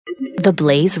The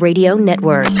Blaze Radio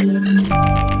Network.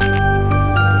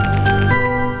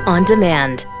 On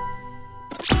demand.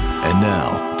 And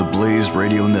now, the Blaze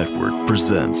Radio Network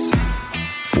presents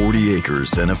 40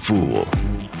 Acres and a Fool.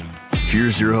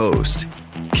 Here's your host,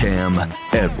 Cam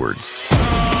Edwards.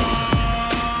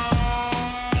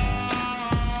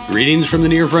 Greetings from the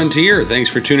near frontier. Thanks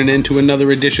for tuning in to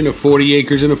another edition of 40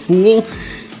 Acres and a Fool.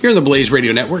 Here on the Blaze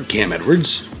Radio Network, Cam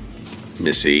Edwards.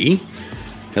 Missy.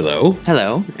 Hello.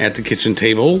 Hello. At the kitchen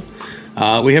table.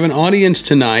 We have an audience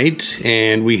tonight,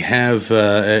 and we have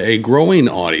a growing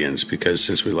audience because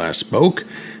since we last spoke,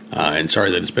 and sorry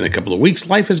that it's been a couple of weeks,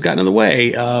 life has gotten in the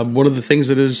way. One of the things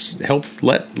that has helped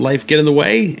let life get in the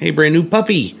way, a brand new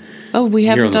puppy. Oh, we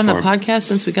haven't done a podcast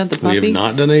since we got the puppy? We have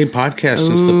not done a podcast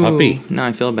since the puppy. No,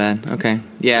 I feel bad. Okay.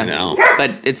 Yeah. I know.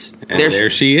 But it's... And there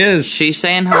she is. She's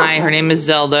saying hi. Her name is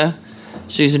Zelda.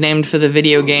 She's named for the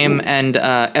video game and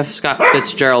F. Scott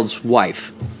Fitzgerald's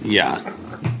wife. Yeah.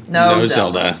 No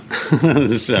Zelda.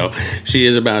 So she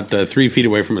is about 3 feet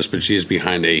away from us, but she is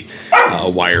behind a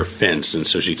wire fence, and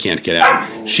so she can't get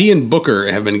out. She and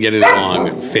Booker have been getting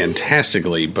along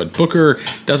fantastically, but Booker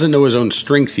doesn't know his own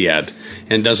strength yet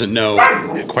and doesn't know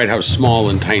quite how small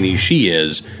and tiny she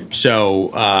is.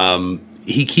 So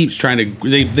he keeps trying to...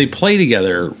 They play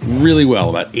together really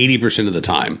well about 80% of the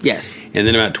time. Yes. And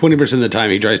then about 20% of the time,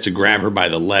 he tries to grab her by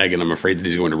the leg, and I'm afraid that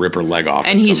he's going to rip her leg off.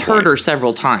 And he's hurt her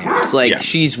several times.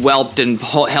 She's whelped and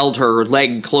held her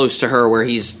leg close to her where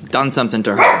he's done something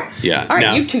to her. Yeah. All right,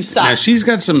 now, you two stop. Now, she's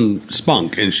got some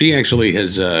spunk, and she actually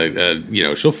has,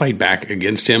 she'll fight back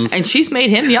against him. And she's made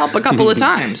him yelp a couple of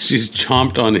times. She's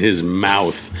chomped on his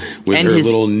mouth with her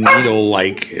little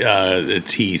needle-like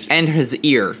teeth. And his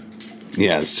ear.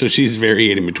 Yeah, so she's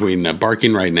variating between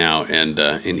barking right now and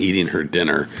eating her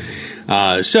dinner.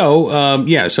 So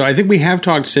I think we have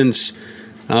talked since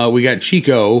we got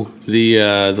Chico,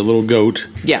 the little goat.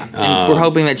 Yeah, and we're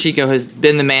hoping that Chico has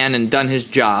been the man and done his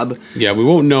job. Yeah, we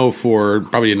won't know for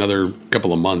probably another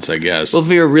couple of months, I guess. Well, if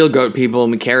we were real goat people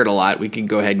and we cared a lot, we could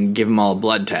go ahead and give them all a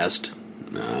blood test.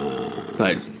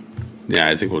 But... yeah,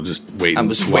 I think we'll just wait and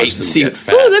watch them see. get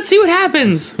fat. Oh, let's see what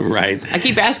happens. Right. I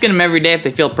keep asking them every day if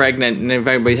they feel pregnant and if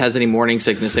anybody has any morning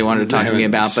sickness they wanted to talk to me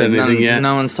about, but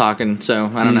no one's talking, so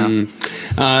I don't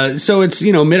know. So it's,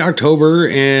 mid-October,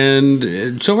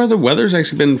 and so far the weather's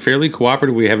actually been fairly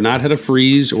cooperative. We have not had a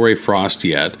freeze or a frost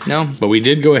yet. No. But we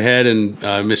did go ahead and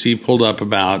Missy pulled up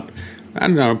about... I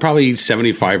don't know, probably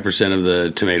 75% of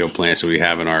the tomato plants that we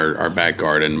have in our back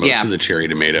garden, most of the cherry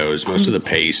tomatoes, most of the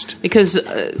paste. Because,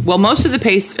 most of the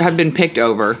paste have been picked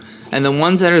over, and the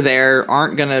ones that are there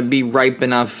aren't going to be ripe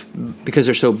enough because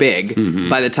they're so big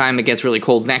by the time it gets really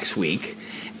cold next week.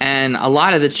 And a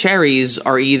lot of the cherries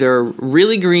are either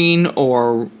really green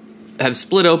or have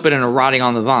split open and are rotting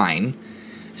on the vine.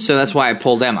 So that's why I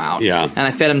pulled them out. Yeah. And I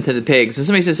fed them to the pigs. And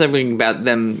somebody said something about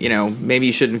them, maybe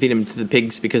you shouldn't feed them to the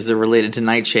pigs because they're related to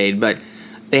nightshade, but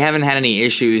they haven't had any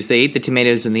issues. They ate the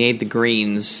tomatoes and they ate the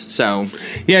greens, so...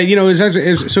 Yeah,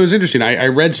 it's interesting. I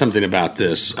read something about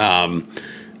this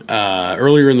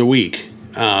earlier in the week,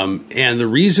 and the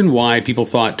reason why people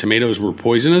thought tomatoes were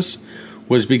poisonous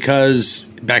was because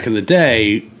back in the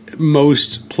day...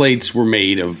 most plates were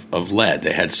made of lead.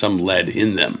 They had some lead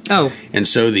in them. Oh. And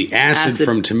so the acid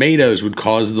from tomatoes would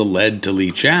cause the lead to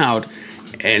leach out.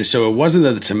 And so it wasn't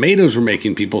that the tomatoes were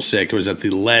making people sick. It was that the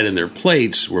lead in their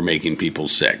plates were making people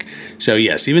sick. So,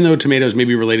 yes, even though tomatoes may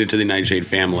be related to the nightshade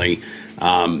family,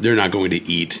 they're not going to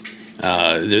eat...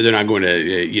 they're not going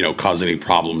to, cause any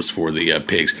problems for the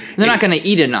pigs. They're not going to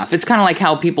eat enough. It's kind of like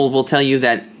how people will tell you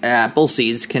that apple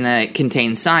seeds can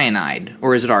contain cyanide,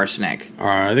 or is it arsenic?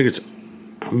 I think it's...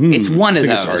 it's one of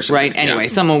those, right? Anyway,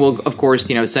 someone will, of course,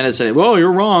 send us and say, well,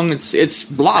 you're wrong, it's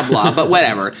blah, blah, but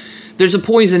whatever. There's a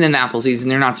poison in the apple seeds, and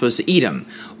they're not supposed to eat them.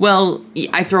 Well,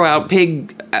 I throw out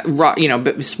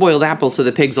spoiled apples to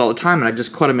the pigs all the time, and I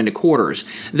just cut them into quarters.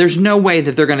 There's no way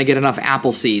that they're going to get enough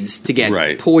apple seeds to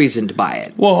get poisoned by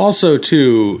it. Well, also,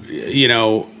 too,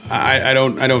 I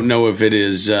don't know if it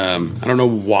is. I don't know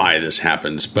why this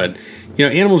happens, but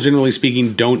animals, generally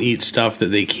speaking, don't eat stuff that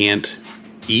they can't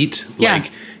eat. Yeah.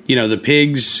 Like, the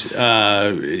pigs,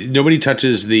 nobody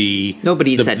touches the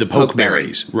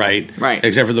pokeberries, right? Right.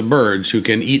 Except for the birds who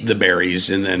can eat the berries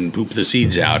and then poop the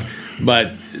seeds out.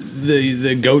 But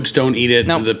the goats don't eat it.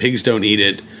 No. The pigs don't eat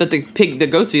it. But the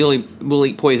goats will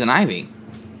eat poison ivy.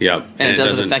 Yep. And it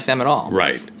doesn't affect them at all.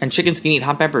 Right. And chickens can eat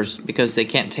hot peppers because they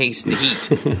can't taste the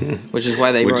heat, which is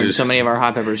why they ruined so many of our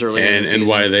hot peppers earlier in the season. And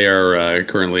why they are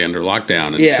currently under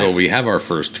lockdown until we have our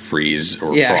first freeze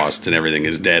or frost and everything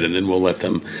is dead, and then we'll let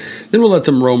them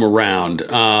roam around.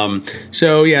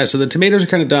 So the tomatoes are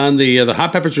kind of done. The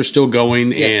hot peppers are still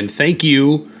going, and thank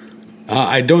you.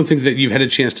 I don't think that you've had a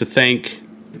chance to thank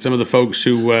some of the folks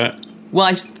who...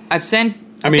 I've sent...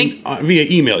 via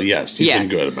email, yes. You've been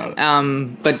good about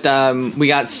it. But we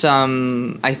got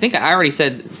some... I think I already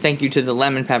said thank you to the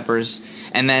lemon peppers,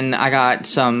 and then I got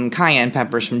some cayenne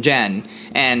peppers from Jen,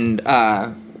 and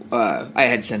I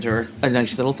had sent her a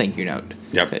nice little thank you note.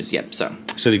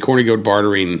 So the Corny Goat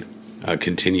bartering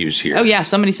continues here. Oh, yeah.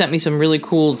 Somebody sent me some really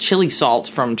cool chili salt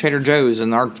from Trader Joe's,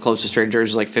 and our closest Trader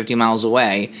Joe's is like 50 miles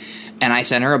away. And I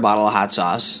sent her a bottle of hot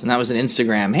sauce, and that was an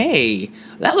Instagram. Hey,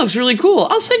 that looks really cool.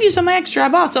 I'll send you some extra. I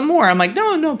bought some more. I'm like,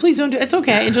 no, please don't do it. It's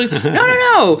okay. And she's like,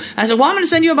 no. I said, well, I'm going to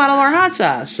send you a bottle of our hot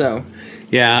sauce. So,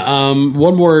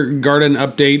 one more garden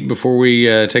update before we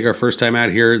take our first time out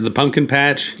here. The pumpkin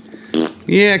patch,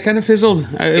 it kind of fizzled.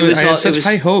 I had such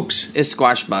high hopes. It's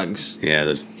squash bugs. Yeah,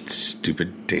 those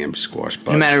stupid damn squash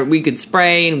bugs. No matter, we could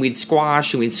spray and we'd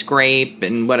squash and we'd scrape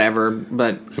and whatever,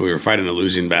 but we were fighting a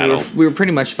losing battle. We were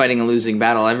pretty much fighting a losing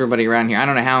battle. Everybody around here, I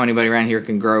don't know how anybody around here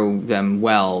can grow them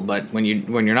well, but when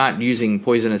you're not using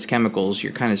poisonous chemicals,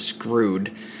 you're kind of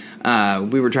screwed.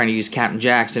 We were trying to use Captain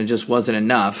Jack's and it just wasn't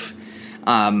enough.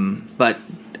 But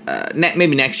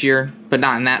maybe next year, but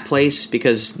not in that place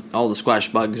because all the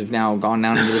squash bugs have now gone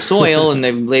down into the soil and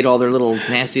they've laid all their little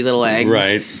nasty little eggs.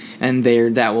 Right. And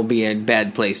that will be a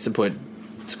bad place to put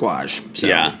squash. So.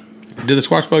 Yeah. Do the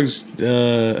squash bugs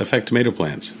affect tomato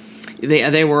plants?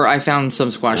 They were. I found some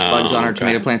squash bugs on our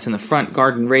tomato plants in the front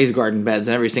raised garden beds,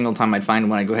 and every single time I'd find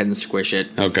one, I'd go ahead and squish it.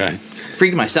 Okay.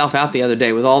 Freaked myself out the other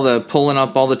day with all the pulling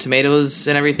up all the tomatoes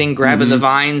and everything, grabbing the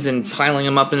vines and piling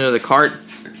them up into the cart.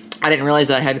 I didn't realize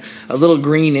I had a little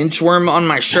green inchworm on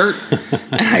my shirt,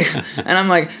 and I'm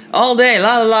like all day,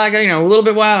 a little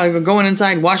bit while I'm going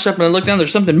inside, wash up, and I look down.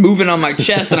 There's something moving on my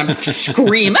chest, and I'm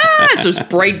scream! It's this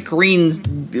bright green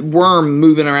worm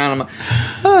moving around. I'm like,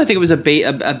 I think it was a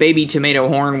baby tomato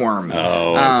hornworm.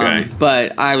 Oh, okay.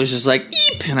 But I was just like,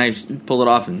 eep, and I pulled it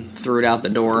off and threw it out the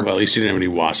door. Well, at least you didn't have any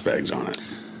wasp eggs on it.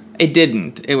 It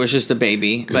didn't. It was just a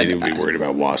baby. Because you would be worried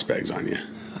about wasp eggs on you.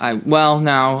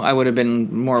 No, I would have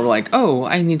been more like,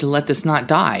 I need to let this not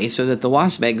die so that the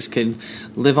wasp eggs could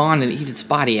live on and eat its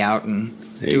body out and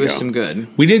do us some good.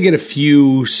 We did get a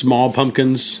few small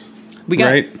pumpkins. We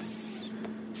got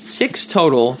 6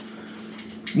 total.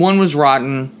 One was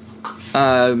rotten.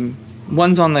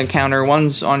 One's on the counter.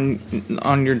 One's on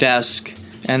your desk.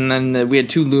 And then we had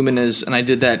 2 luminas, and I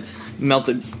did that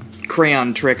melted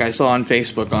crayon trick I saw on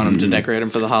Facebook on them to decorate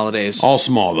them for the holidays. All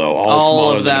small, though. All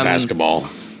smaller than a basketball.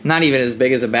 Not even as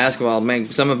big as a basketball.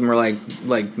 Some of them are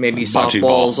like maybe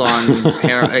softballs on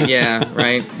hair. Yeah,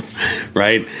 right.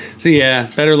 Right. So,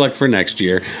 better luck for next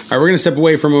year. All right, we're going to step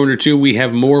away for a moment or two. We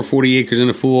have more 40 Acres and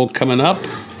a Fool coming up.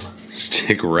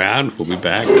 Stick around. We'll be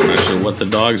back. I'm not sure what the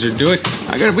dogs are doing.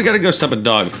 We got to go stop a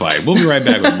dog fight. We'll be right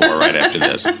back with more right after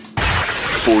this.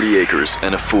 40 Acres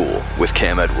and a Fool with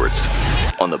Cam Edwards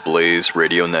on the Blaze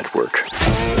Radio Network.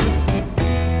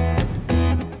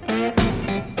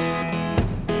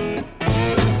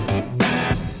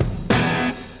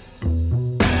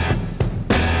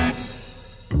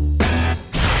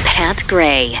 Pat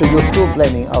Gray. So you're still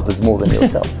blaming others more than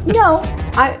yourself? No.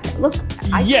 I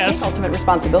take ultimate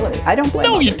responsibility. I don't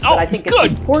blame others, but I think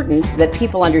it's important that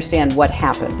people understand what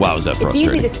happened. Wow, is that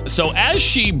frustrating? So as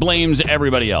she blames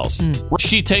everybody else,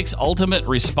 she takes ultimate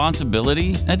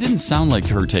responsibility? That didn't sound like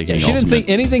her taking She didn't say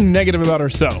anything negative about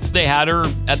herself. They had her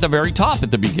at the very top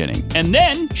at the beginning. And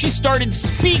then she started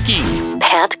speaking.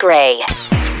 Pat Gray.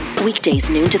 Weekdays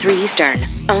noon to 3 Eastern.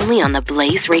 Only on the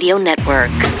Blaze Radio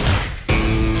Network.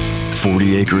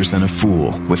 40 Acres and a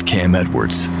Fool with Cam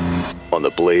Edwards on the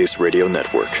Blaze Radio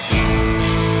Network.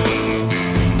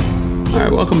 All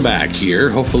right, welcome back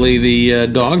here. Hopefully the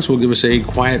dogs will give us a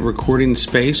quiet recording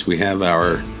space. We have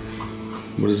our,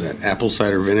 what is that, apple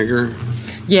cider vinegar?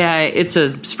 Yeah, it's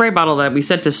a spray bottle that we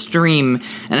set to stream,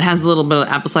 and it has a little bit of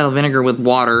apple cider vinegar with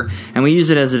water, and we use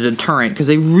it as a deterrent because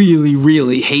they really,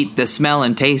 really hate the smell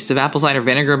and taste of apple cider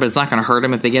vinegar, but it's not going to hurt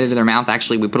them if they get it in their mouth.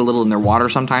 Actually, we put a little in their water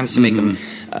sometimes to make them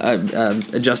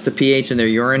adjust the pH in their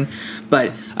urine,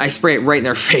 but I spray it right in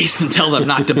their face and tell them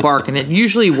not to bark, and it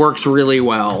usually works really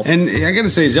well. And I got to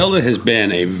say, Zelda has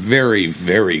been a very,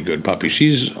 very good puppy. She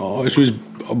was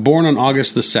born on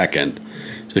August the 2nd,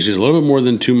 so she's a little bit more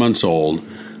than 2 months old.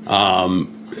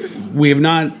 we have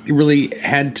not really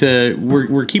had to.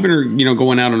 We're keeping her,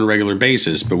 going out on a regular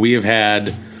basis, but we have had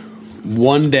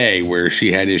one day where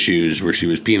she had issues where she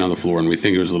was peeing on the floor, and we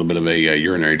think it was a little bit of a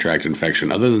urinary tract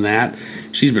infection. Other than that,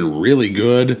 she's been really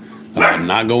good about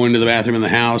not going to the bathroom in the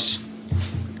house.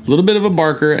 A little bit of a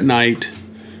barker at night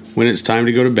when it's time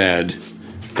to go to bed,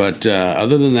 but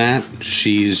other than that,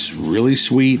 she's really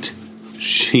sweet.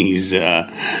 She's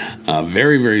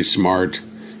very, very smart.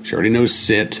 She already knows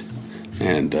sit.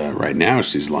 And right now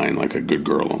she's lying like a good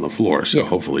girl on the floor, so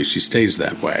hopefully she stays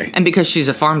that way. And because she's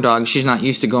a farm dog, she's not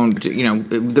used to going to,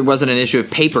 there wasn't an issue of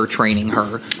paper training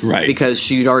her. Right. Because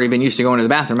she'd already been used to going to the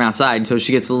bathroom outside, so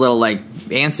she gets a little,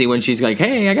 antsy when she's like,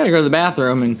 hey, I gotta go to the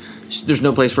bathroom, and there's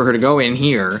no place for her to go in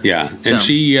here. Yeah, and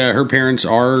her parents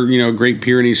are, Great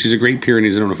Pyrenees. She's a Great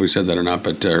Pyrenees. I don't know if we said that or not,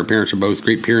 but her parents are both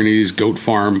Great Pyrenees, goat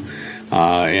farm,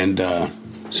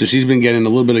 so she's been getting a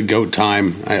little bit of goat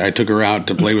time. I took her out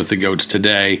to play with the goats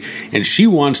today, and she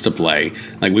wants to play.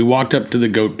 Like, we walked up to the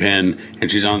goat pen, and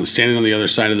she's standing on the other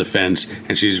side of the fence,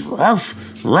 and she's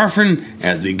ruffing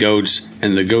at the goats,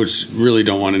 and the goats really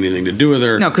don't want anything to do with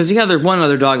her. No, because the one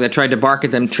other dog that tried to bark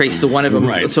at them traced the one of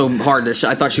them so hard that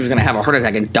I thought she was going to have a heart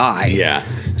attack and die. Yeah.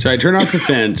 So I turn off the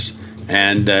fence,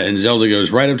 and Zelda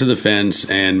goes right up to the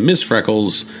fence, and Miss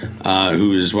Freckles,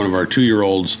 who is one of our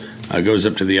 2-year-olds, goes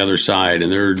up to the other side, and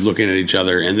they're looking at each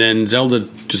other. And then Zelda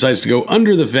decides to go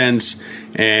under the fence,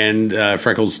 and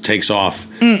Freckles takes off.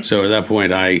 So at that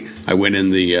point, I went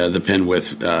in the pen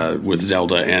with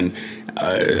Zelda, and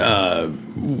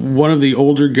one of the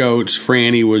older goats,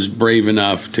 Franny, was brave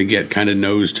enough to get kind of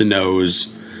nose to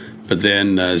nose, but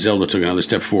then Zelda took another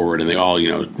step forward, and they all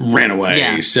ran away.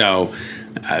 Yeah. So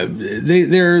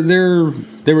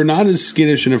they were not as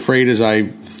skittish and afraid as I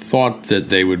thought that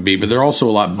they would be, but they're also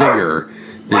a lot bigger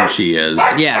than she is.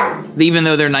 Yeah, even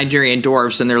though they're Nigerian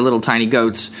dwarfs and they're little tiny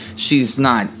goats, she's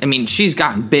not. I mean, she's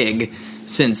gotten big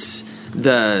since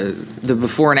the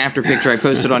before and after picture I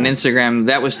posted on Instagram.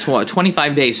 That was a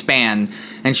 25-day span,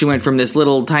 and she went from this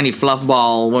little tiny fluff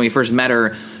ball when we first met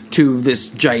her to this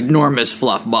ginormous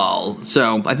fluff ball.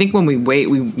 So I think when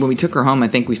we took her home, I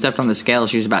think we stepped on the scale.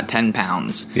 She was about 10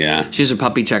 pounds. Yeah, she's a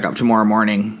puppy checkup tomorrow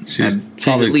morning. She's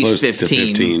at least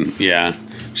 15. Yeah,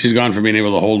 she's gone from being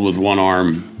able to hold with one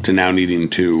arm to now needing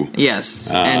two.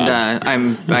 Yes,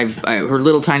 and her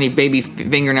little tiny baby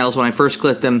fingernails when I first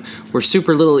clipped them were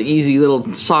super little, easy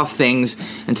little soft things.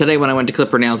 And today when I went to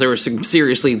clip her nails, there were some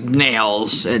seriously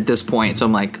nails at this point. So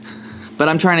I'm like. But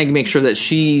I'm trying to make sure that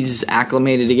she's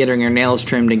acclimated to getting her nails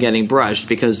trimmed and getting brushed,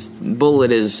 because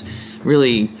Bullet is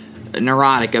really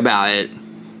neurotic about it.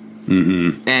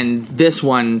 Mm-hmm. And this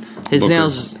one, his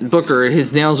nails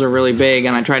are really big,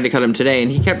 and I tried to cut him today,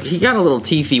 and he got a little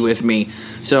teethy with me.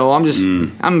 So I'm just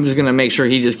gonna make sure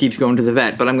he just keeps going to the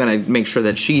vet, but I'm gonna make sure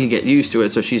that she get used to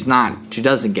it so she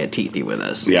doesn't get teethy with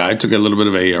us. Yeah, I took a little bit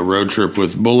of a road trip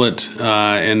with Bullet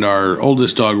and our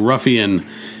oldest dog Ruffian.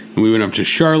 We went up to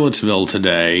Charlottesville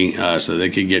today so they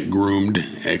could get groomed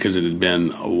because it had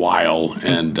been a while.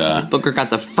 And Booker got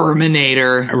the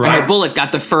Furminator. Right. Bullet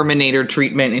got the Furminator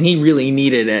treatment, and he really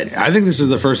needed it. I think this is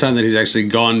the first time that he's actually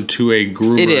gone to a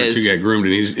groomer to get groomed,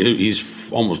 and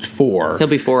he's almost 4. He'll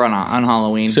be 4 on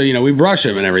Halloween. So, we brush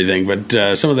him and everything,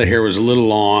 but some of the hair was a little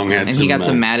long. And he got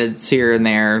some matted here and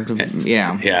there.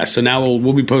 Yeah, so now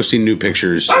we'll be posting new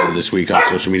pictures this week on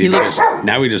social media.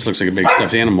 Now he just looks like a big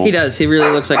stuffed animal. He does. He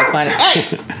really looks like a planet. Hey!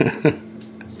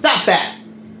 Stop that!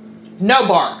 No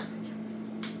bark.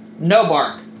 No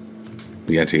bark.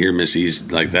 You got to hear Missy's,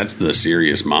 that's the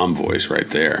serious mom voice right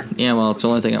there. Yeah, well, it's the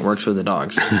only thing that works with the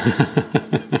dogs.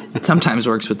 Sometimes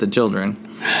works with the children.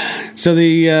 So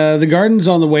the garden's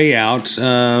on the way out.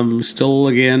 Still,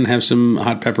 again, have some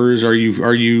hot peppers. Are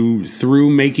you through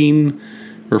making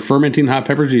or fermenting hot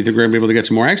peppers? Do you think we're gonna be able to get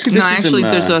some more? Actually,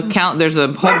 there's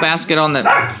a whole basket on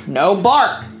the no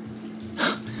bark.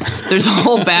 There's a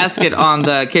whole basket on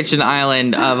the kitchen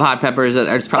island of hot peppers that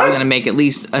it's probably going to make at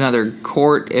least another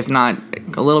quart, if not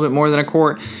a little bit more than a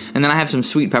quart. And then I have some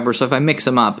sweet peppers, so if I mix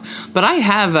them up. But I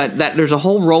have there's a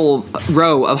whole row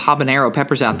of habanero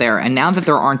peppers out there, and now that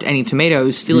there aren't any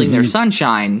tomatoes stealing their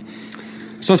sunshine.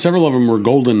 So several of them were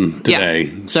golden today.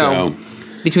 Yeah. So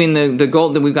between the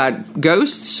gold that we've got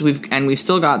ghosts, we've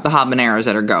still got the habaneros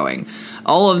that are going.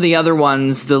 All of the other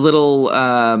ones, the little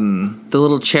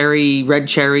red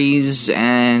cherries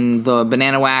and the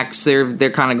banana wax,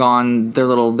 they're kind of gone.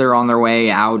 They're on their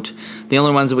way out. The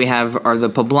only ones that we have are the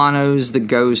poblanos, the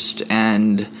ghost,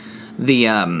 and the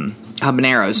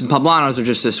habaneros. And poblanos are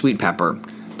just a sweet pepper,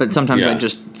 but sometimes I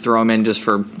just throw them in just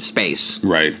for space.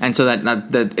 Right. And so that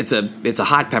it's a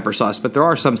hot pepper sauce, but there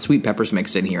are some sweet peppers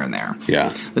mixed in here and there.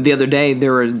 Yeah. But the other day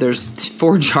there's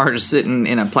 4 jars sitting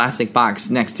in a plastic box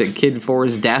next to Kid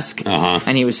 4's desk,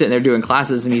 and he was sitting there doing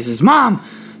classes, and he says, "Mom,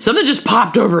 something just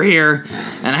popped over here,"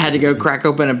 and I had to go crack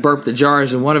open and burp the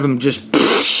jars, and one of them just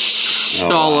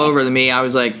all over me. I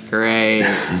was like, great.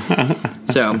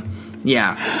 So,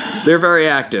 yeah, they're very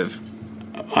active.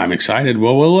 I'm excited.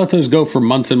 Well, we'll let those go for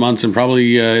months and months, and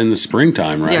probably in the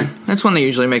springtime, right? Yeah, that's when they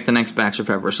usually make the next batch of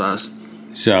pepper sauce.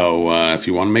 So if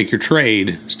you want to make your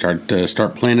trade, start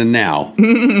planning now.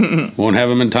 Won't have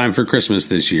them in time for Christmas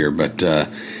this year, but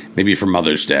maybe for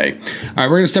Mother's Day. All right,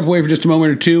 we're going to step away for just a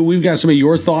moment or two. We've got some of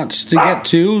your thoughts to get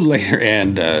to later,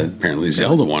 and apparently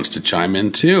Zelda wants to chime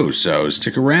in too. So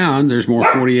stick around. There's more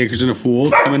 40 Acres and a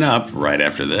Fool coming up right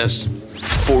after this.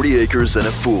 40 Acres and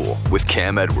a Fool with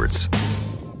Cam Edwards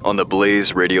on the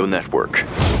Blaze Radio Network.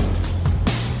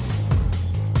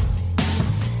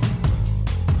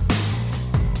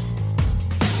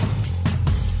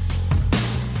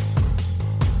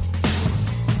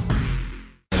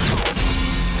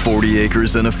 "40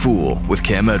 Acres and a Fool" with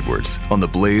Cam Edwards on the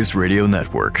Blaze Radio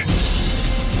Network.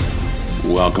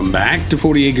 Welcome back to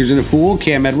 40 Acres and a Fool.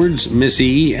 Cam Edwards, Miss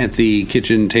E at the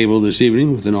kitchen table this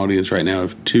evening with an audience right now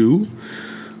of 2.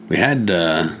 We had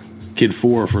Kid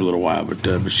 4 for a little while,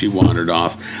 but she wandered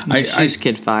off. She's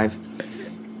Kid 5.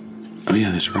 Oh,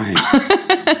 yeah, that's right.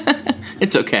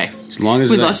 It's okay. As long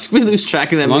as we lose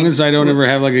track of them. As long as I don't ever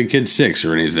have like a Kid 6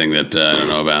 or anything that I don't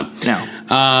know about. No.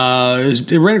 I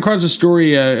ran across a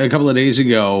story a couple of days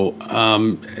ago.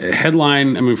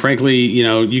 Headline, I mean, frankly,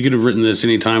 you could have written this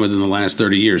any time within the last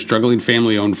 30 years. Struggling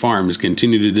family-owned farms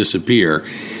continue to disappear.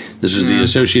 This is the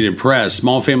Associated Press.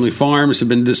 Small family farms have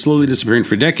been slowly disappearing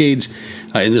for decades,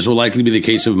 and this will likely be the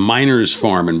case of Miners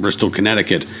Farm in Bristol,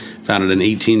 Connecticut. Founded in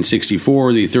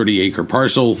 1864, the 30-acre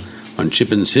parcel on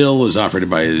Chippens Hill is operated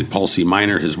by Paul C.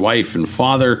 Miner, his wife and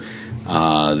father.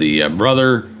 The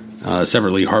brother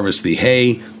separately harvests the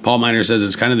hay. Paul Miner says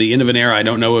it's kind of the end of an era. I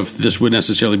don't know if this would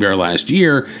necessarily be our last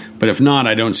year, but if not,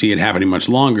 I don't see it happening much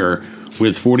longer.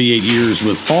 With 48 years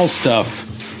with fall stuff,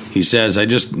 he says, I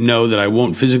just know that I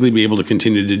won't physically be able to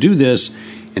continue to do this,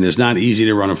 and it's not easy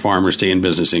to run a farm or stay in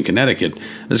business in Connecticut.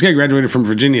 This guy graduated from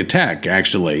Virginia Tech,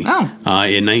 actually, in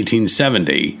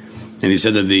 1970. And he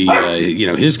said that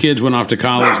his kids went off to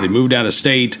college, they moved out of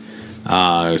state.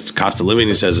 Cost of living,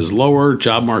 he says, is lower.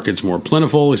 Job market's more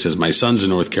plentiful. He says, my son's in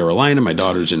North Carolina, my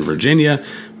daughter's in Virginia.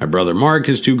 My brother Mark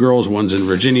has 2 girls, one's in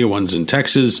Virginia, one's in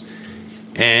Texas,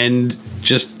 and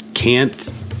just can't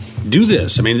do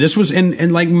this. I mean, this was,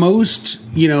 and like most,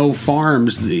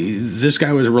 farms, this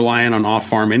guy was relying on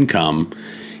off-farm income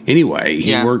anyway.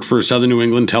 He worked for Southern New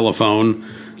England Telephone,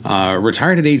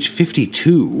 retired at age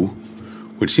 52,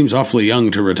 which seems awfully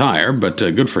young to retire, but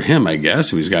good for him, I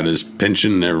guess. He's got his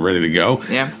pension ready to go.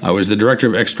 Yeah. Was the director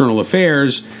of external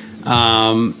affairs,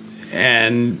 and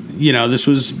this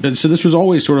was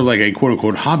always sort of like a quote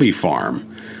unquote hobby farm,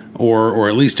 or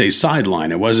at least a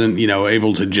sideline. It wasn't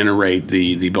able to generate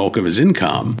the bulk of his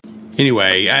income.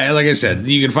 Anyway, like I said,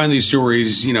 you can find these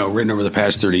stories written over the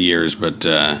past 30 years, but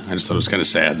I just thought it was kind of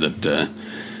sad that.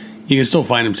 You can still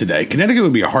find them today. Connecticut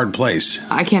would be a hard place.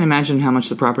 I can't imagine how much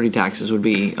the property taxes would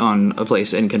be on a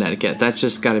place in Connecticut. That's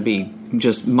just got to be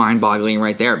just mind-boggling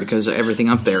right there, because everything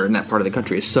up there in that part of the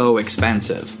country is so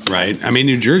expensive. Right. I mean,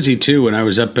 New Jersey, too. When I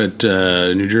was up at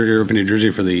New Jersey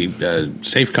for the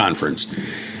SAFE conference,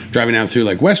 driving out through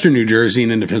like western New Jersey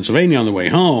and into Pennsylvania on the way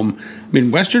home, I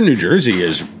mean, western New Jersey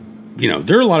is,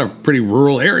 there are a lot of pretty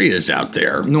rural areas out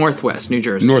there. Northwest New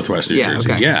Jersey. Jersey,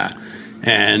 okay. Yeah.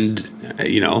 And,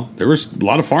 there was a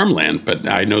lot of farmland, but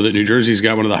I know that New Jersey's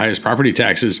got one of the highest property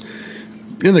taxes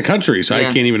in the country, so I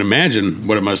can't even imagine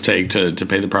what it must take to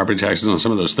pay the property taxes on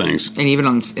some of those things. And even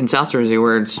in South Jersey,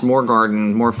 where it's more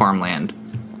garden, more farmland,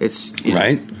 it's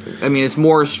right. I mean, it's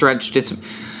more stretched. It's,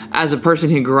 as a person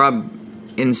who grew up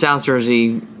in South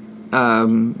Jersey,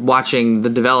 watching the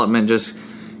development just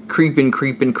creep,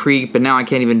 and now I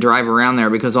can't even drive around there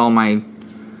because all my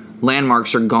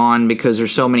landmarks are gone because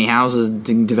there's so many houses,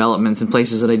 developments, and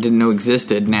places that I didn't know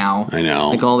existed now. I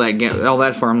know. Like all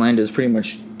that farmland is pretty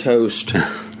much toast.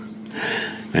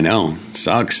 I know. It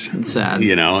sucks. It's sad.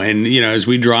 And as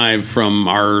we drive from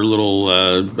our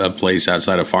little place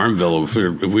outside of Farmville,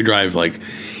 if we drive like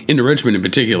into Richmond in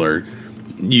particular,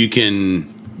 you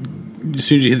can, as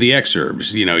soon as you hit the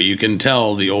exurbs, you can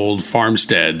tell the old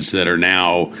farmsteads that are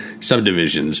now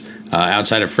subdivisions.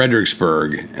 Outside of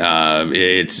Fredericksburg,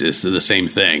 it's the same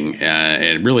thing.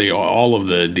 And really all of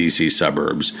the D.C.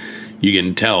 suburbs, you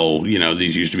can tell,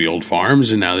 these used to be old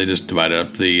farms, and now they just divided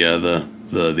up the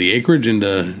the acreage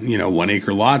into 1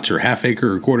 acre lots or half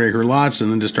acre or quarter acre lots,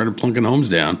 and then just started plunking homes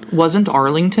down. Wasn't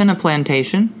Arlington a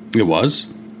plantation? It was.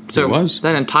 So it was.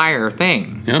 That entire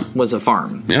thing was a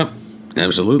farm. Yep,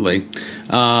 absolutely.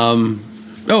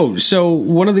 So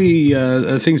one of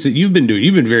the things that you've been doing,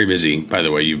 you've been very busy, by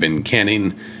the way. You've been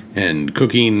canning and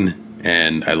cooking,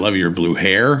 and I love your blue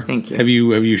hair. Thank you. Have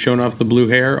you shown off the blue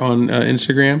hair on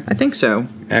Instagram? I think so.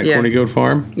 At Corny Goat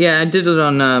Farm? Yeah, I did it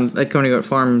on at Corny Goat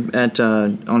Farm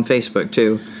on Facebook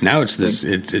too. Now it's this.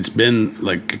 It's been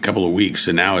like a couple of weeks,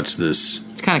 and now it's this.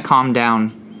 It's kind of calmed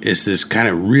down. It's this kind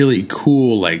of really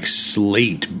cool, like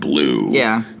slate blue.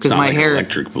 Yeah, because my like hair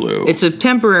electric blue. It's a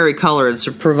temporary color. It's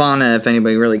a Pravana. If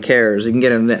anybody really cares, you can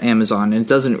get it on Amazon. It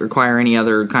doesn't require any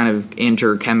other kind of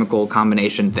interchemical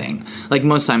combination thing. Like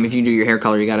most time, if you do your hair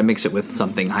color, you got to mix it with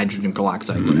something, hydrogen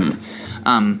peroxide, whatever,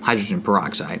 hydrogen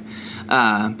peroxide.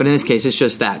 But in this case, it's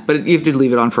just that. But you have to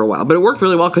leave it on for a while. But it worked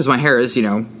really well because my hair is,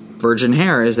 virgin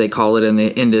hair, as they call it in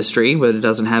the industry, but it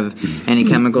doesn't have any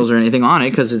chemicals or anything on it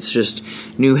because it's just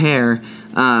new hair.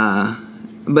 And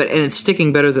it's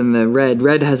sticking better than the red.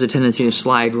 Red has a tendency to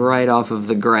slide right off of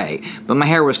the gray. But my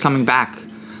hair was coming back,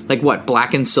 like what,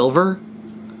 black and silver?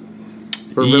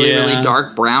 Or really, really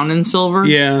dark brown and silver?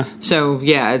 Yeah. So,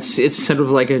 yeah, it's sort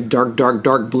of like a dark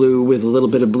blue with a little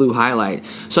bit of blue highlight.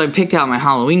 So I picked out my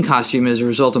Halloween costume as a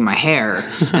result of my hair.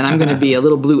 And I'm going to be a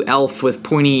little blue elf with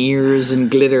pointy ears and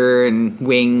glitter and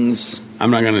wings.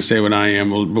 I'm not going to say what I am,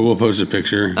 but we'll post a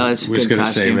picture. Oh, it's we're just going to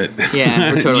save it.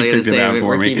 Yeah, we're totally going to save it.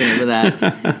 We're keeping it for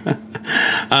that.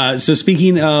 So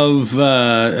speaking of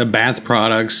bath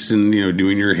products and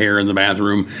doing your hair in the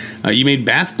bathroom, you made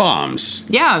bath bombs.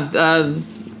 Yeah,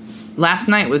 last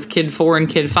night with Kid 4 and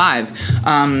Kid 5.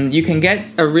 You can get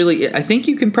I think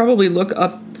you can probably look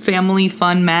up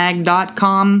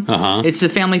familyfunmag.com. It's a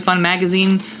family fun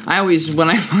magazine. I always, when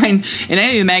I find in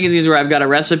any of the magazines where I've got a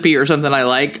recipe or something I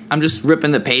like, I'm just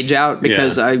ripping the page out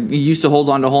because I used to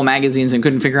hold on to whole magazines and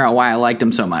couldn't figure out why I liked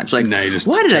them so much. Like,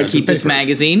 why did I keep this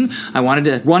magazine? I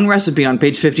wanted one recipe on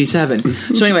page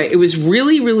 57. So anyway, it was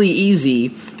really, really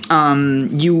easy.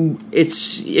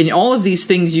 It's in all of these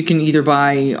things you can either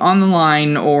buy on the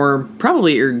line or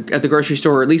probably at the grocery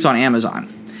store, or at least on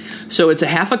Amazon. So it's a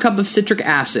half a cup of citric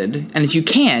acid, and if you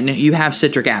have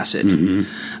citric acid.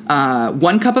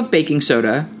 1 cup of baking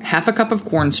soda, half a cup of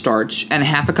cornstarch, and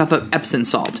half a cup of Epsom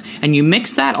salt. And you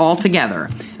mix that all together.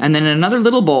 And then in another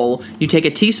little bowl, you take a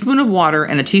teaspoon of water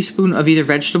and a teaspoon of either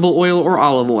vegetable oil or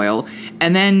olive oil,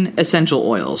 and then essential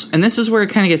oils. And this is where it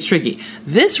kind of gets tricky.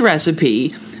 This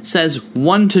recipe says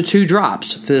 1 to 2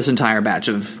 drops for this entire batch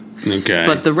of. Okay.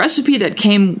 But the recipe that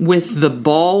came with the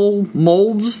ball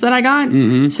molds that I got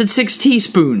said 6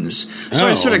 teaspoons. So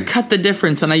I sort of cut the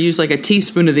difference, and I used like a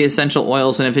teaspoon of the essential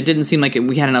oils, and if it didn't seem like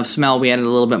we had enough smell, we added a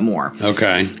little bit more.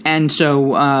 Okay. And so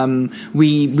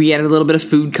we added a little bit of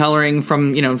food coloring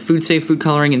from, food safe food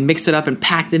coloring, and mixed it up and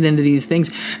packed it into these things.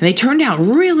 And they turned out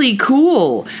really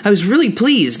cool. I was really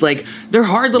pleased. Like, they're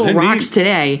hard little rocks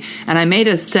today, and I made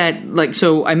a set,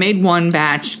 so I made one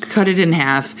batch, cut it in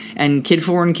half, and Kid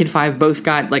 4 and Kid 5 both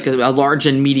got like a large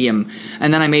and medium,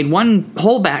 and then I made one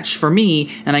whole batch for me,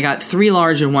 and I got 3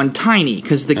 large and 1 tiny,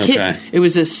 because the kit, it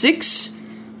was a 6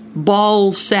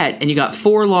 ball set, and you got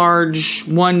 4 large,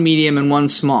 1 medium, and 1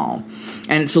 small.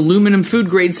 And it's aluminum, food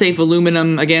grade safe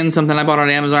aluminum, again, something I bought on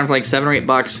Amazon for like $7 or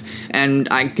 $8, and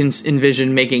I can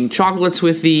envision making chocolates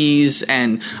with these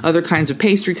and other kinds of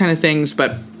pastry kind of things,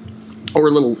 or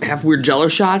little half weird Jello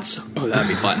shots. Oh, that'd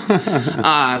be fun.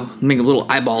 Make little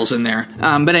eyeballs in there.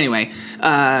 But anyway,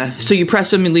 so you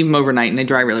press them and leave them overnight, and they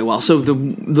dry really well. So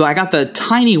I got the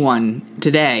tiny one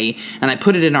today, and I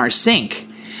put it in our sink,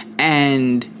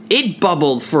 and it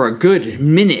bubbled for a good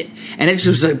minute, and it just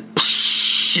was like,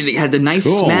 it had the nice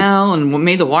smell and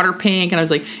made the water pink, and I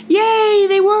was like, yay,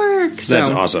 they work. That's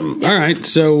awesome. Yeah. All right,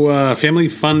 so Family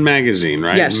Fun Magazine,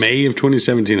 right? Yes. May of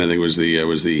 2017, I think was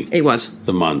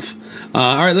the month.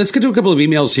 All right, let's get to a couple of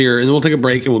emails here, and then we'll take a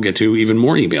break, and we'll get to even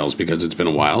more emails because it's been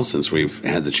a while since we've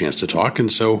had the chance to talk. And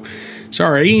so,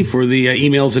 sorry for the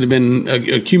emails that have been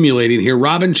accumulating here.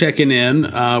 Robin checking in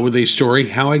with a story,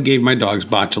 how I gave my dogs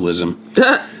botulism.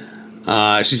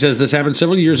 She says, this happened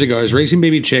several years ago. I was raising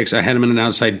baby chicks. I had them in an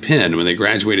outside pen. When they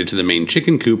graduated to the main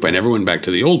chicken coop, I never went back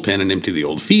to the old pen and emptied the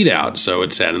old feed out. So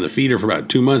it sat in the feeder for about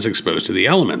 2 months exposed to the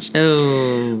elements.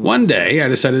 Oh. One day, I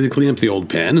decided to clean up the old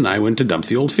pen, and I went to dump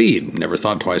the old feed. Never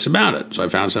thought twice about it. So I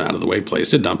found some out-of-the-way place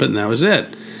to dump it, and that was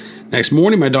it. Next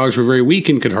morning, my dogs were very weak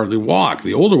and could hardly walk.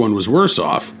 The older one was worse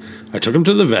off. I took him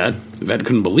to the vet. The vet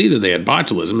couldn't believe that they had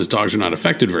botulism. His dogs are not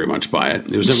affected very much by it.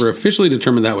 It was never officially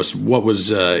determined that was what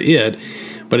was it,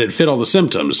 but it fit all the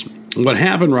symptoms. What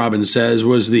happened, Robin says,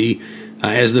 was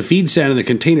as the feed sat in the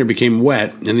container became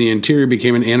wet and the interior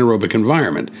became an anaerobic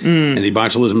environment, and the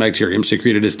botulism bacterium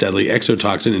secreted its deadly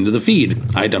exotoxin into the feed.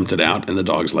 I dumped it out, and the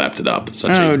dogs lapped it up.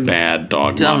 Such a bad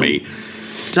dog mommy.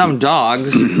 Dumb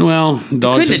dogs. Well,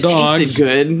 dogs are dogs. Couldn't have tasted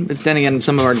good, but then again,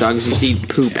 some of our dogs just eat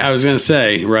poop. I was going to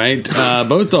say, right?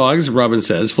 Both dogs, Robin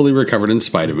says, fully recovered in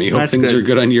spite of me. Hope That's things good. are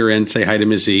good on your end. Say hi to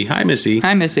Missy. Hi, Missy.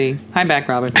 Hi, Missy. Hi back,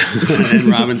 Robin. And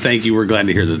Robin, thank you. We're glad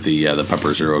to hear that the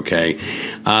peppers are okay.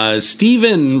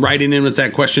 Stephen writing in with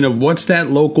that question of what's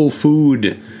that local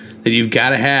food that you've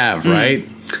got to have, right?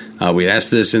 We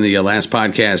asked this in the last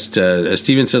podcast.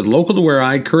 Stephen says, local to where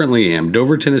I currently am,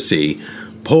 Dover, Tennessee,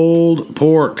 pulled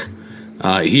pork.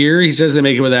 Here, he says they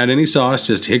make it without any sauce,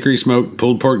 just hickory smoked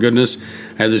pulled pork goodness.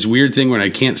 I have this weird thing when I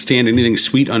can't stand anything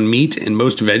sweet on meat and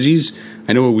most veggies.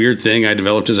 I know a weird thing I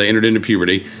developed as I entered into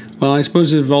puberty. Well, I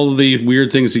suppose of all of the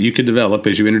weird things that you could develop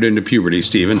as you entered into puberty,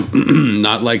 Stephen,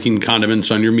 not liking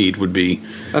condiments on your meat would be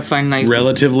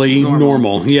relatively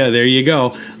normal. Yeah, there you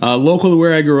go. Local to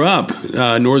where I grew up,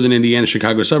 northern Indiana,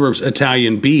 Chicago suburbs,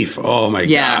 Italian beef. Oh, my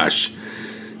gosh.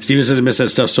 Stephen says I miss that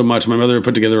stuff so much. My mother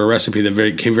put together a recipe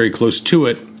that came very close to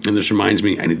it, and this reminds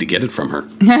me I need to get it from her.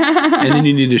 And then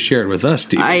you need to share it with us,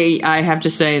 Stephen. I have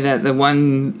to say that the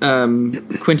one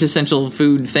quintessential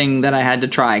food thing that I had to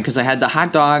try, because I had the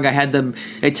hot dog, I had the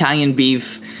Italian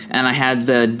beef, and I had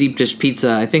the deep dish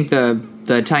pizza. I think the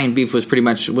Italian beef was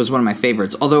one of my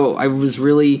favorites, although I was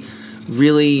really,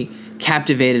 really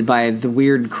captivated by the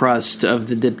weird crust of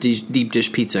the deep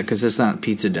dish pizza, because it's not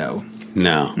pizza dough.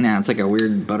 No, it's like a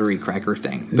weird buttery cracker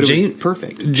thing. But it was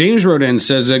perfect. James wrote in and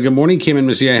says, good morning, Kim and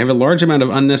Missy. I have a large amount of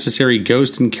unnecessary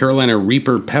Ghost and Carolina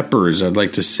Reaper peppers I'd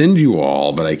like to send you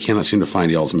all, but I cannot seem to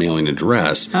find y'all's mailing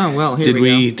address. Oh, well, here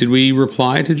we go. Did we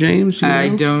reply to James? I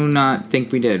do not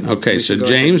think we did. Okay, so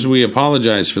James, we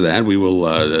apologize for that. We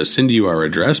will send you our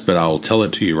address, but I'll tell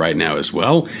it to you right now as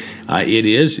well. It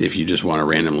is, if you just want to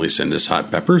randomly send us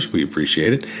hot peppers, we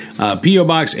appreciate it. P.O.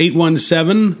 Box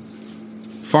 817,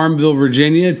 Farmville,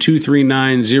 Virginia,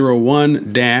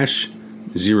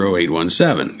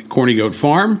 23901-0817. Corny Goat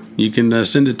Farm, you can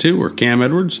send it to, or Cam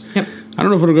Edwards. Yep. I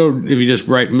don't know if it'll go if you just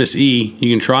write Miss E.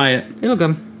 You can try it. It'll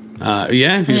go.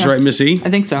 If you just write Miss E? I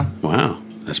think so. Wow,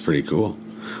 that's pretty cool.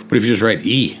 What if you just write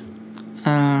E?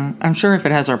 I'm sure if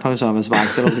it has our post office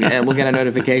box, we'll get a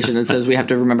notification that says we have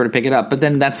to remember to pick it up. But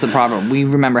then that's the problem. We have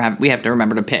to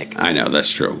remember to pick. I know,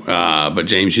 that's true. But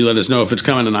James, you let us know if it's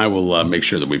coming, and I will make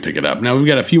sure that we pick it up. Now, we've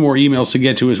got a few more emails to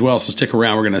get to as well, so stick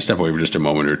around. We're going to step away for just a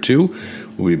moment or two.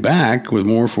 We'll be back with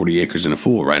more 40 Acres and a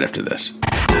Fool right after this.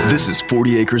 This is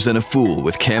 40 Acres and a Fool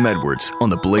with Cam Edwards on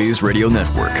the Blaze Radio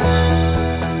Network.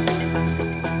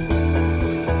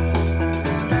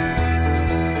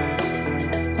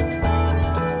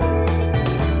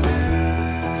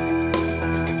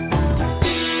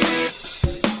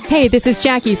 Hey, this is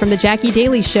Jackie from The Jackie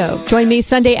Daily Show. Join me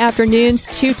Sunday afternoons,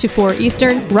 2 to 4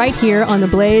 Eastern, right here on the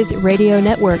Blaze Radio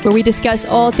Network, where we discuss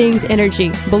all things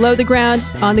energy. Below the ground,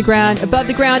 on the ground, above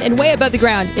the ground, and way above the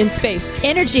ground in space.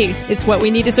 Energy is what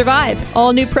we need to survive.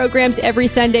 All new programs every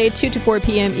Sunday, 2 to 4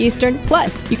 p.m. Eastern.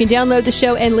 Plus, you can download the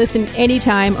show and listen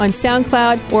anytime on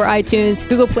SoundCloud or iTunes,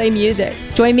 Google Play Music.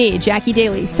 Join me, Jackie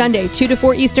Daily, Sunday, 2 to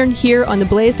 4 Eastern, here on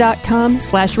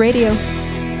theblaze.com/radio.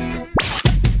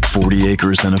 40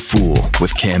 Acres and a Fool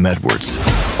with Cam Edwards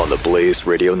on the Blaze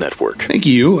Radio Network. Thank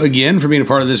you again for being a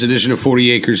part of this edition of 40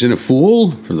 Acres and a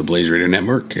Fool from the Blaze Radio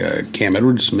Network. Cam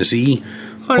Edwards, Miss E.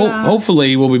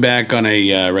 Hopefully we'll be back on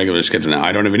a regular schedule now.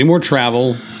 I don't have any more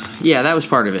travel. Yeah, that was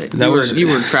part of it. You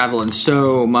were traveling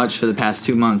so much for the past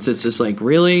 2 months. It's just like,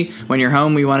 really? When you're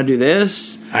home, we want to do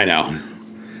this?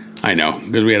 I know,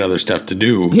 because we had other stuff to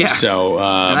do. Yeah. So,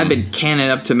 and I've been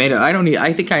canning up tomato.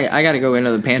 I think I got to go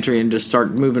into the pantry and just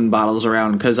start moving bottles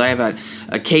around, because I have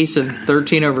a case of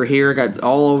 13 over here. I got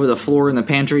all over the floor in the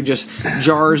pantry, just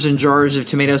jars and jars of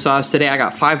tomato sauce. Today I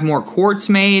got 5 more quarts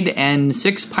made and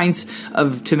 6 pints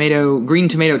of green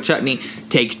tomato chutney.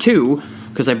 Take 2,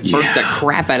 because I burnt the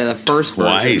crap out of the first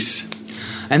version.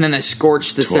 And then I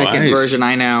scorched the second version.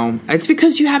 I know. It's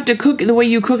because you have to cook the way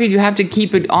you cook it. You have to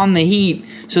keep it on the heat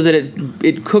so that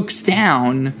it cooks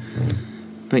down.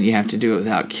 But you have to do it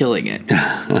without killing it.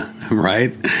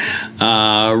 Right.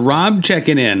 Rob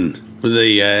checking in with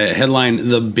the headline,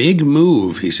 The Big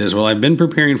Move. He says, well, I've been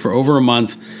preparing for over a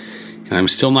month, and I'm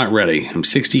still not ready. I'm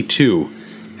 62,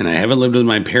 and I haven't lived in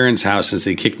my parents' house since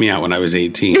they kicked me out when I was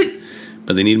 18. But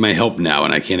but they need my help now,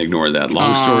 and I can't ignore that.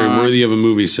 Long story worthy of a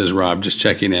movie, says Rob, just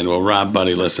checking in. Well, Rob,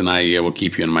 buddy, listen, I will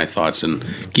keep you in my thoughts and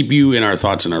keep you in our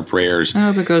thoughts and our prayers. I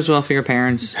hope it goes well for your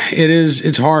parents.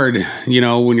 It's hard,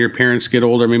 when your parents get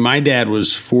older. I mean, my dad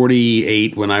was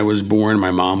 48 when I was born.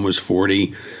 My mom was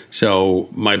 40. So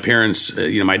my parents,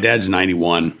 my dad's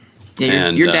 91. Yeah,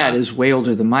 your dad is way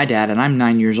older than my dad, and I'm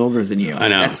 9 years older than you. I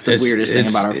know. That's the weirdest thing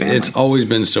about our family. It's always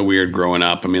been so weird growing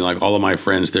up. I mean, like all of my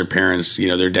friends, their parents,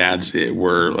 their dads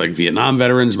were like Vietnam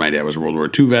veterans. My dad was a World War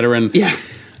II veteran. Yeah.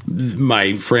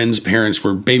 My friends' parents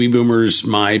were baby boomers.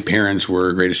 My parents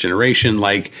were Greatest Generation.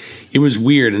 Like, it was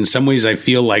weird. In some ways, I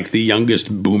feel like the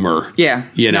youngest boomer. Yeah.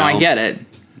 No, I get it.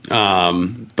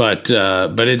 But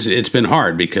it's been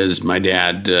hard because my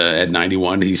dad at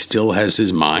 91, he still has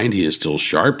his mind. He is still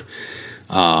sharp.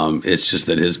 It's just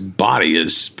that his body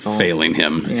is failing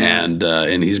him,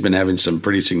 and he's been having some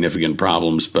pretty significant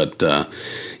problems. But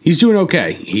he's doing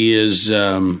okay. He is,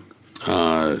 for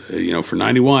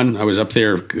 91. I was up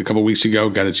there a couple weeks ago.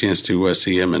 Got a chance to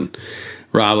see him, and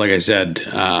Rob, like I said,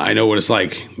 I know what it's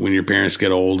like when your parents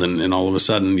get old, and all of a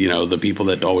sudden, the people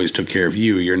that always took care of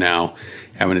you, you're now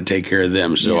having to take care of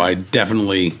them. So I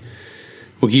definitely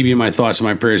will keep you in my thoughts and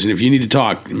my prayers. And if you need to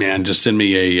talk, man, just send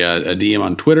me a DM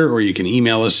on Twitter, or you can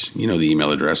email us. The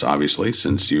email address, obviously,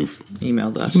 since you've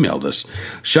emailed us.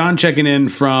 Sean checking in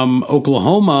from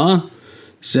Oklahoma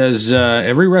says,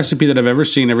 every recipe that I've ever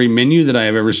seen, every menu that I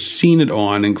have ever seen it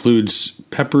on includes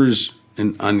peppers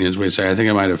and onions. Wait, sorry, I think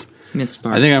I might have missed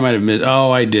part. I think I might have missed.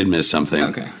 Oh, I did miss something.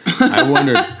 Okay.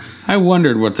 I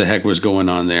wondered what the heck was going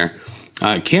on there.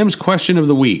 Cam's question of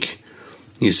the week.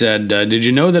 He said, did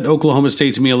you know that Oklahoma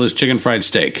State's meal is chicken fried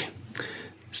steak?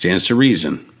 Stands to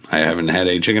reason. I haven't had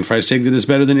a chicken fried steak that is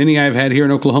better than any I've had here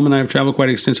in Oklahoma, and I've traveled quite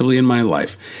extensively in my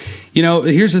life.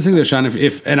 Here's the thing though, Sean.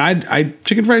 I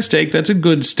chicken fried steak, that's a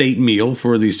good state meal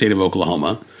for the state of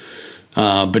Oklahoma.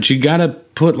 But you got to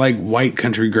put like white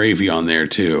country gravy on there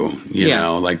too. You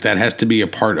know, like that has to be a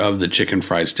part of the chicken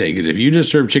fried steak. Because if you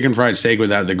just serve chicken fried steak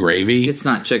without the gravy, it's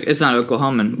not chicken. It's not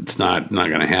Oklahoman. It's not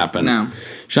going to happen. No.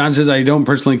 Sean says, I don't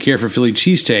personally care for Philly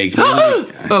cheesesteak.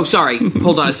 Oh, sorry.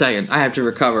 Hold on a second. I have to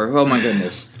recover. Oh, my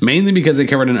goodness. Mainly because they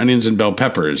covered in onions and bell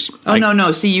peppers. Oh,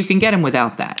 no. See, you can get them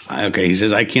without that. Okay, he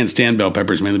says, I can't stand bell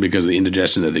peppers mainly because of the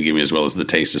indigestion that they give me as well as the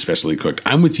taste, especially cooked.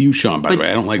 I'm with you, Sean, by the way.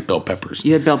 I don't like bell peppers.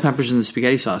 You had bell peppers in the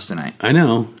spaghetti sauce tonight. I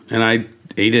know, and I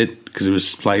ate it because it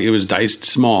was diced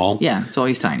small. Yeah, it's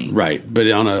always tiny. Right, but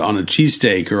on a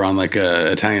cheesesteak or on like a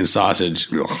Italian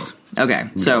sausage. Ugh. Okay,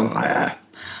 so...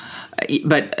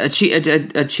 But a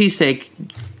cheesesteak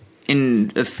in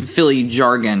Philly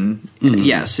jargon,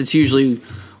 yes, it's usually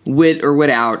with or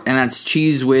without, and that's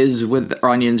cheese whiz with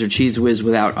onions or cheese whiz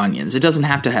without onions. It doesn't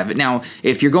have to have it. Now,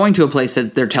 if you're going to a place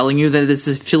that they're telling you that this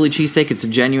is Philly cheesesteak, it's a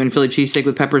genuine Philly cheesesteak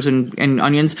with peppers and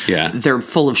onions, they're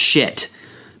full of shit.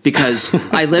 Because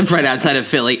I live right outside of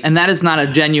Philly, and that is not a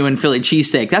genuine Philly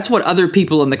cheesesteak. That's what other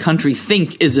people in the country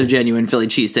think is a genuine Philly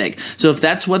cheesesteak. So if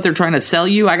that's what they're trying to sell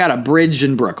you, I got a Bridge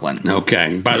in Brooklyn.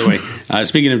 Okay. By the way,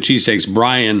 speaking of cheesesteaks,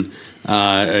 Brian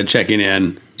checking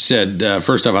in said,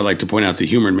 first off, I'd like to point out the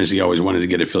humor in Missy always wanted to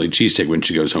get a Philly cheesesteak when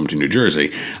she goes home to New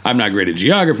Jersey. I'm not great at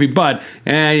geography, but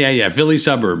Philly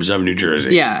suburbs of New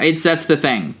Jersey. Yeah, that's the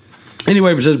thing.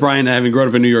 Anyway, says Brian, having grown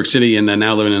up in New York City and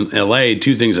now living in L.A.,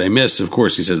 two things I miss. Of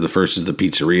course, he says the first is the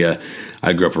pizzeria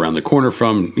I grew up around the corner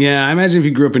from. Yeah, I imagine if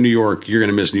you grew up in New York, you're going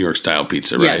to miss New York-style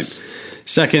pizza, right? Yes.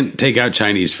 Second, takeout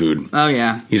Chinese food. Oh,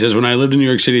 yeah. He says, when I lived in New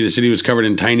York City, the city was covered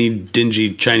in tiny,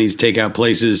 dingy Chinese takeout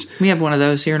places. We have one of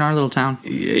those here in our little town.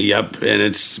 Yep, and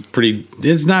it's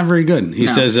not very good. He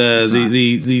says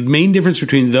the main difference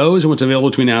between those and what's available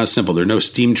between now is simple. There are no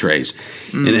steam trays.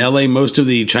 In L.A., most of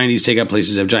the Chinese takeout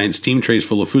places have giant steam trays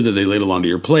full of food that they ladle onto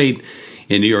your plate.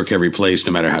 In New York, every place,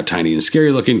 no matter how tiny and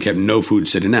scary looking, kept no food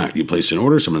sitting out. You placed an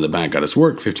order, someone in the back got us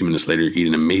work. 15 minutes later, you're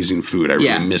eating amazing food. I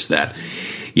really miss that.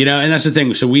 And that's the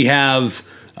thing. So we have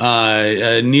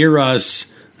near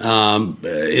us, in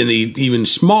the even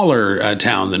smaller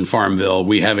town than Farmville,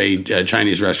 we have a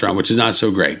Chinese restaurant, which is not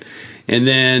so great. And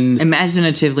then...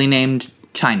 imaginatively named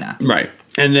China. Right.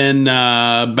 And then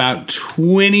about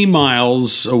 20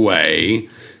 miles away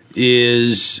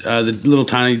is the little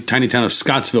tiny town of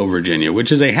Scottsville, Virginia,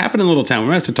 which is a happening little town.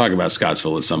 We're going to have to talk about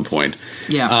Scottsville at some point.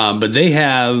 Yeah. But they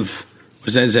have...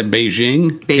 is that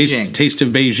Beijing? Taste of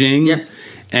Beijing. Yep.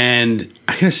 And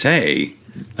I gotta say,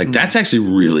 like, that's actually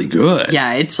really good.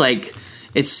 Yeah, it's like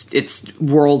it's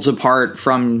worlds apart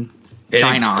from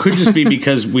China. It could just be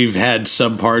because we've had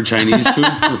subpar Chinese food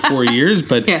for 4 years,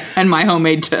 but and my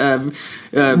homemade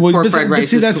pork fried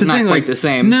rice is not quite the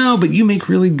same. No, but you make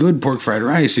really good pork fried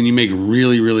rice, and you make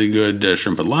really, really good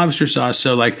shrimp and lobster sauce.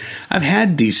 So, like, I've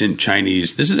had decent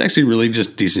Chinese. This is actually really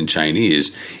just decent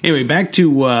Chinese. Anyway, back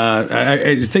to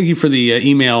I thank you for the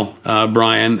email,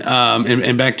 Brian,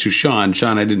 and back to Sean.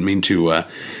 Sean, I didn't mean to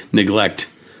neglect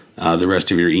the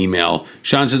rest of your email.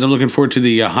 Sean says, I'm looking forward to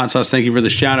the hot sauce. Thank you for the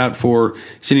shout out for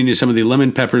sending you some of the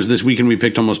lemon peppers. This weekend we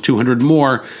picked almost 200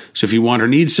 more. So if you want or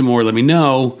need some more, let me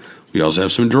know. We also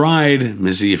have some dried.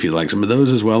 Missy, if you'd like some of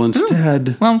those as well instead.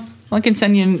 Ooh. Well, I can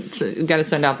send you. Got to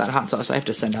send out that hot sauce. I have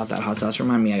to send out that hot sauce.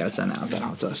 Remind me, I got to send out that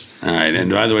hot sauce. All right.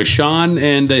 And by the way, Sean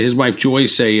and his wife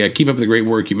Joyce say, keep up the great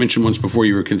work. You mentioned once before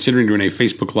you were considering doing a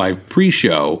Facebook Live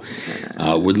pre-show.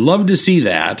 Would love to see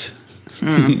that.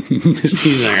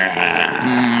 Missy's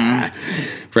like,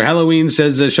 For Halloween,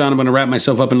 says Sean, I'm going to wrap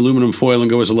myself up in aluminum foil and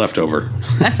go as a leftover.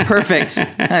 That's perfect.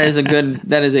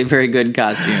 That is a very good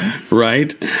costume.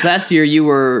 Right? Last year you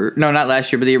were, no, not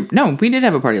last year, but no, we did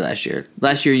have a party last year.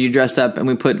 Last year you dressed up and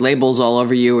we put labels all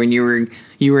over you, and you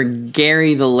were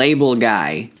Gary the Label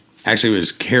Guy. Actually, it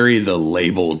was Carrie the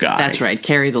Label Guy. That's right,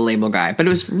 Carrie the Label Guy. But it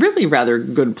was really rather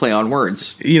good play on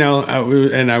words. You know,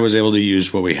 and I was able to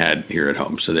use what we had here at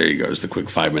home. So there you go. It's the quick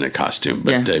 5-minute costume.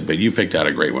 But but you picked out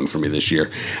a great one for me this year.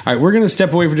 All right, we're going to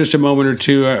step away for just a moment or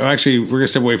two. Actually, we're going to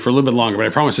step away for a little bit longer, but I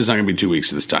promise it's not going to be 2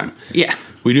 weeks this time. Yeah.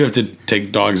 We do have to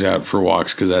take dogs out for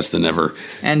walks because that's the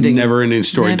never-ending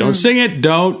story. Don't sing it.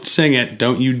 Don't sing it.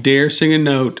 Don't you dare sing a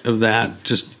note of that.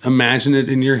 Just imagine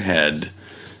it in your head.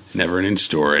 Never-ending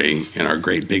story, and our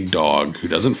great big dog who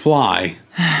doesn't fly.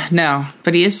 No,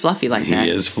 but he is fluffy like that.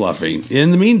 He is fluffy.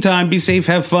 In the meantime, be safe,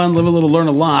 have fun, live a little, learn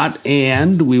a lot,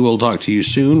 and we will talk to you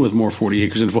soon with more 40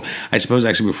 Acres and Full. I suppose,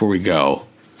 actually, before we go,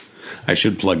 I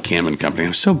should plug Cam & Company.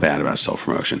 I'm so bad about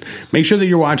self-promotion. Make sure that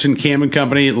you're watching Cam &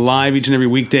 Company live each and every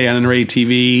weekday on NRA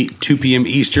TV, 2 p.m.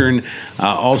 Eastern.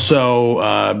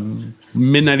 Also,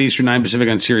 midnight Eastern, 9 Pacific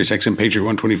on Sirius XM Patriot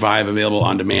 125, available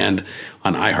on demand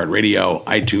on iHeartRadio,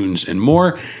 iTunes, and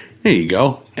more. There you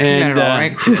go. And you got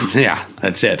it all right. Yeah,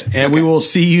 that's it. And we will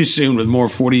see you soon with more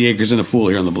 40 Acres and a Fool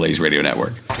here on the Blaze Radio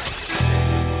Network.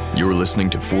 You're listening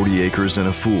to 40 Acres and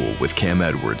a Fool with Cam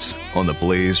Edwards on the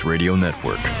Blaze Radio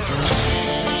Network.